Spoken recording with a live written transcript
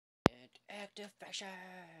Detective Fashion.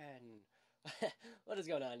 What is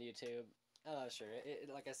going on, YouTube? I'm not sure.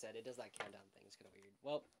 Like I said, it does that countdown thing. It's kind of weird.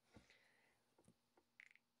 Well,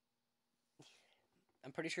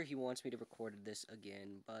 I'm pretty sure he wants me to record this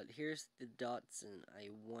again, but here's the dots and I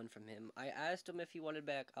won from him. I asked him if he wanted it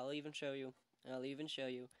back. I'll even show you.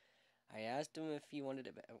 I asked him if he wanted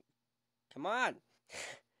it back. Oh, come on!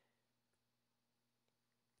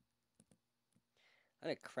 I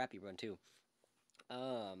had a crappy run, too.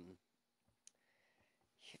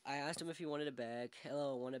 I asked him if he wanted it back.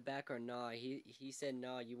 Hello, want it back or nah? He said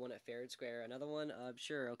nah. You want it fair and square. Another one?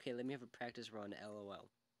 Sure. Okay, let me have a practice run. LOL.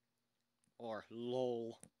 Or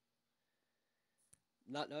lol.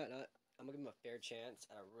 Not. I'm gonna give him a fair chance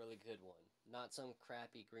at a really good one. Not some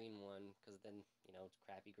crappy green one, because then it's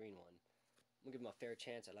crappy green one. I'm gonna give him a fair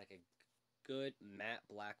chance at like a good matte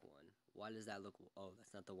black one. Why does that look? Oh,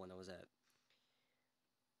 that's not the one I was at.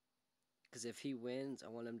 Because if he wins, I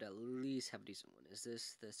want him to at least have a decent one. Is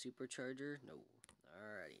this the supercharger? No.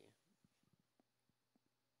 Alrighty.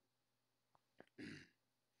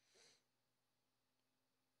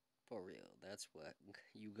 For real, that's what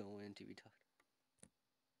you going to be talking.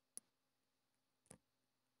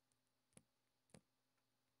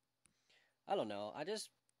 I don't know. I just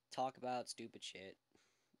talk about stupid shit.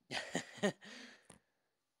 Wait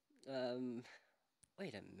a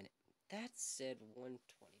minute. That said 120.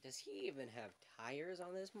 Does he even have tires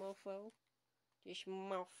on this mofo? This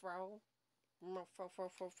mofo? Mofo.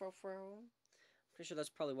 Pretty sure that's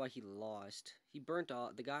probably why he lost. He burnt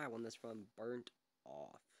off. The guy I won this from burnt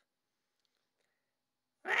off.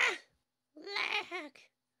 Ah! Lag!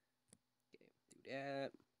 Okay, do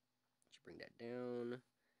that. Should bring that down.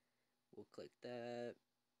 We'll click that.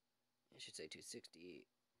 It should say 260.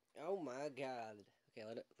 Oh my god. Okay,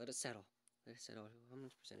 let it settle. Let it settle. How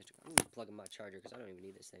much percentage? I'm gonna plug in my charger because I don't even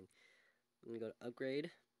need this thing. I'm gonna go to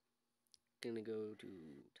upgrade. Gonna go to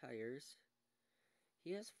tires.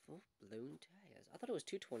 He has full blown tires. I thought it was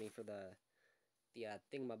 220 for the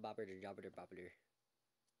thingamabobber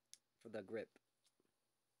for the grip.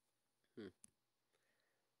 Alright,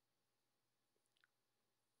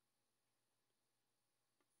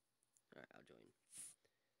 I'll join.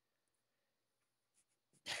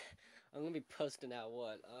 I'm gonna be posting out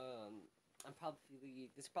what?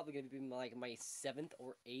 This is probably gonna be like my 7th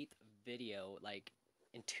or 8th video, like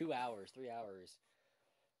in 2 hours, 3 hours.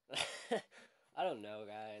 I don't know,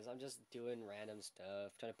 guys. I'm just doing random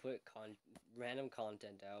stuff, trying to put random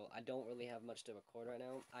content out. I don't really have much to record right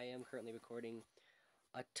now. I am currently recording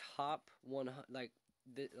a top 100, like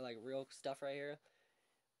real stuff right here.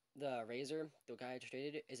 The Razor, the guy I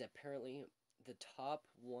traded, is apparently the top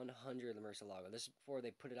 100 Murcielago. This is before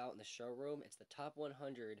they put it out in the showroom. It's the top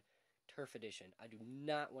 100 Turf Edition. I do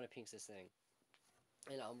not want to pinks this thing.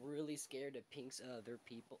 And I'm really scared to pinks other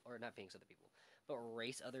people, or not pinks other people, but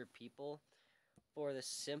race other people for the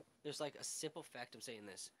there's like a simple fact I'm saying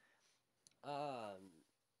this.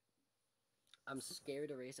 I'm scared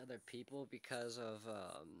to race other people because of,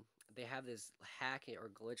 they have this hack or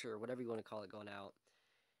glitch or whatever you want to call it going out.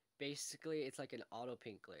 Basically, it's like an auto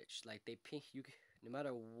pink glitch. Like they pink you, no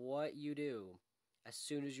matter what you do, as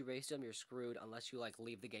soon as you race them, you're screwed unless you like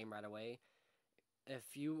leave the game right away.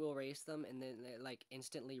 If you will race them and then it like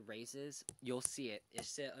instantly races, you'll see it.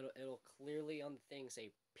 It'll clearly on the thing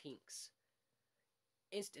say pinks.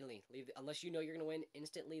 Instantly leave unless you know you're gonna win.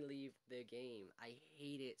 Instantly leave the game. I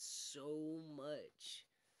hate it so much.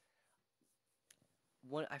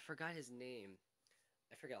 I forgot his name.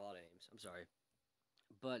 I forgot a lot of names. I'm sorry.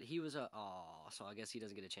 But he was so I guess he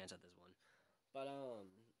doesn't get a chance at this one. But I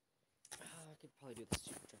could probably do the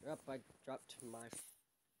supercharger. Up, I dropped my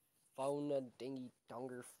phone, dingy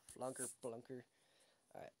donger flunker blunker.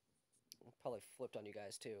 All right, probably flipped on you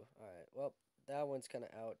guys too. All right, well that one's kind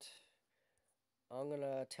of out. I'm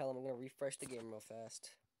gonna tell him I'm gonna refresh the game real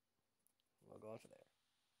fast. We'll go on from there.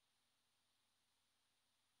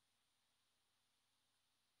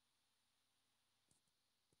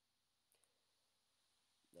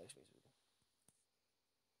 Next week's video.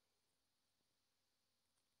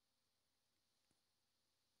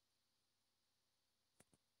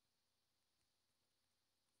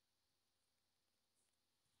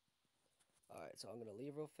 Alright, so I'm going to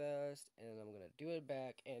leave real fast, and I'm going to do it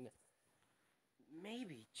back, and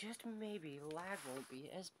maybe, just maybe, lag won't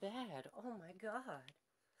be as bad. Oh my god.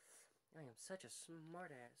 I am such a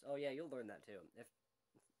smartass. Oh yeah, you'll learn that too.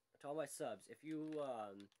 To all my subs, if you,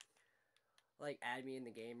 like, add me in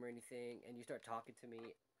the game or anything, and you start talking to me,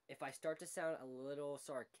 if I start to sound a little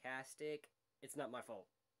sarcastic, it's not my fault.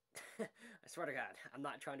 I swear to God, I'm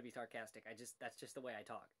not trying to be sarcastic. That's just the way I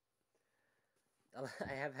talk.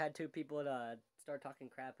 I have had two people start talking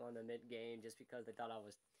crap on the mid game just because they thought I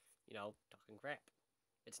was, talking crap.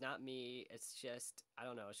 It's not me. It's just I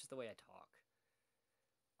don't know. It's just the way I talk.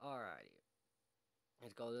 Alrighty,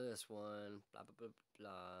 let's go to this one. Blah blah blah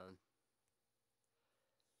blah.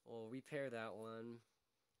 We'll repair that one,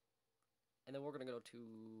 and then we're gonna go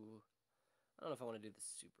to. I don't know if I want to do the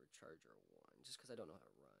supercharger one, just because I don't know how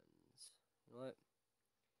it runs. You know what?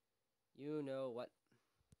 You know what?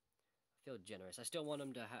 I feel generous. I still want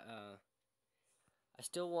him to I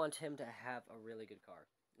still want him to have a really good car.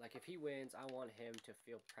 Like, if he wins, I want him to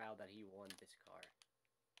feel proud that he won this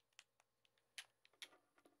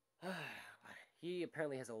car. He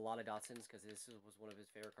apparently has a lot of Datsuns because this was one of his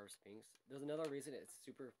favorite cars, Pinks. There's another reason it's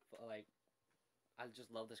super, like, I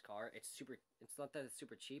just love this car. It's super, it's not that it's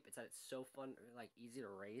super cheap, it's that it's so fun, like, easy to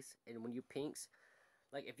race. And when you Pinks,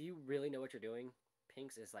 like, if you really know what you're doing,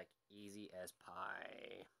 Pinks is, like, easy as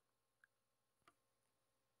pie.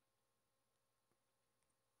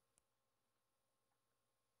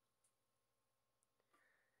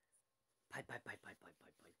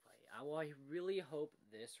 I really hope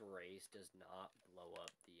this race does not blow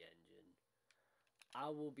up the engine. I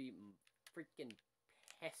will be freaking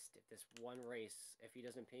pissed if this one race, if he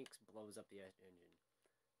doesn't Pinks, blows up the engine.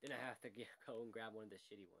 Then I have to go and grab one of the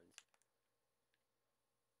shitty ones.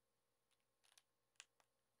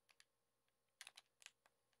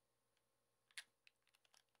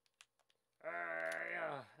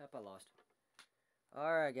 Yep, I lost.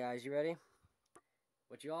 Alright, guys, you ready?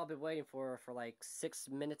 What you all been waiting for like 6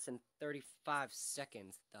 minutes and 35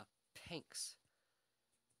 seconds. The Pinks.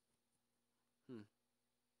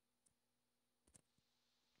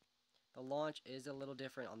 The launch is a little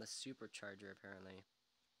different on the supercharger, apparently.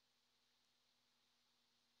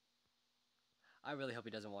 I really hope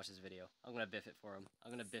he doesn't watch this video. I'm gonna biff it for him.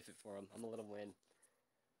 I'm gonna let him win.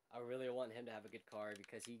 I really want him to have a good car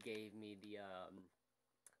because he gave me the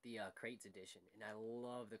crates edition, and I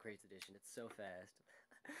love the crates edition. It's so fast.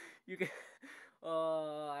 You can.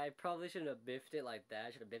 I probably shouldn't have biffed it like that.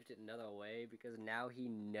 I should have biffed it another way because now he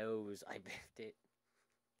knows I biffed it.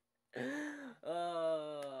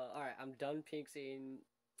 Alright, I'm done pinksing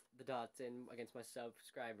the Datsun against my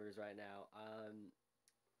subscribers right now.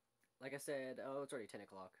 Like I said, it's already 10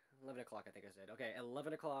 o'clock. 11 o'clock, I think I said. Okay,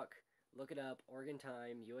 11 o'clock. Look it up. Oregon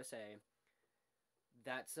time, USA.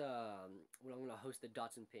 That's when I'm gonna host the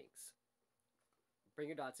Datsun Pinks. Bring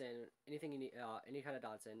your Datsun, anything you need, any kind of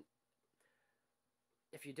Datsun.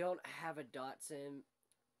 If you don't have a Datsun,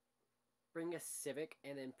 bring a Civic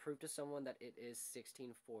and then prove to someone that it is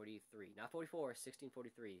 1643. Not 44,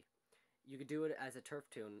 1643. You could do it as a turf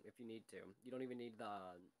tune if you need to. You don't even need the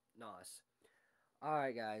NOS.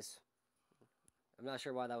 Alright, guys. I'm not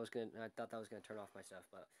sure why that was gonna. I thought that was gonna turn off my stuff,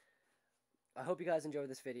 but I hope you guys enjoyed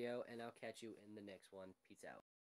this video, and I'll catch you in the next one. Peace out.